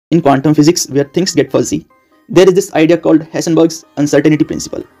In quantum physics, where things get fuzzy, there is this idea called Heisenberg's uncertainty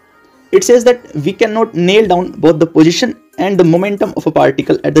principle. It says that we cannot nail down both the position and the momentum of a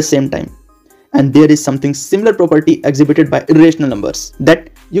particle at the same time. And there is something similar property exhibited by irrational numbers, that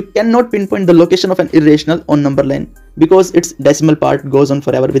you cannot pinpoint the location of an irrational on number line because its decimal part goes on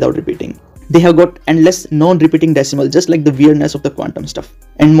forever without repeating. They have got endless non-repeating decimal, just like the weirdness of the quantum stuff.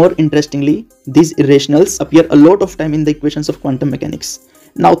 And more interestingly, these irrationals appear a lot of time in the equations of quantum mechanics.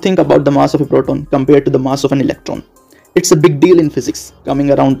 Now think about the mass of a proton compared to the mass of an electron. It's a big deal in physics,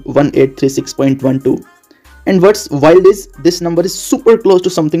 coming around 1836.12. And what's wild is, this number is super close to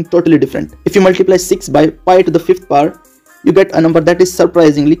something totally different. If you multiply 6 by pi to the 5th power, you get a number that is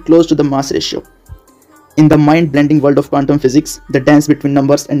surprisingly close to the mass ratio. In the mind-blending world of quantum physics, the dance between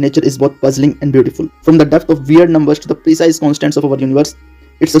numbers and nature is both puzzling and beautiful. From the depth of weird numbers to the precise constants of our universe,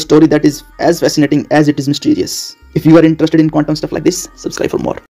 it's a story that is as fascinating as it is mysterious. If you are interested in quantum stuff like this, subscribe for more.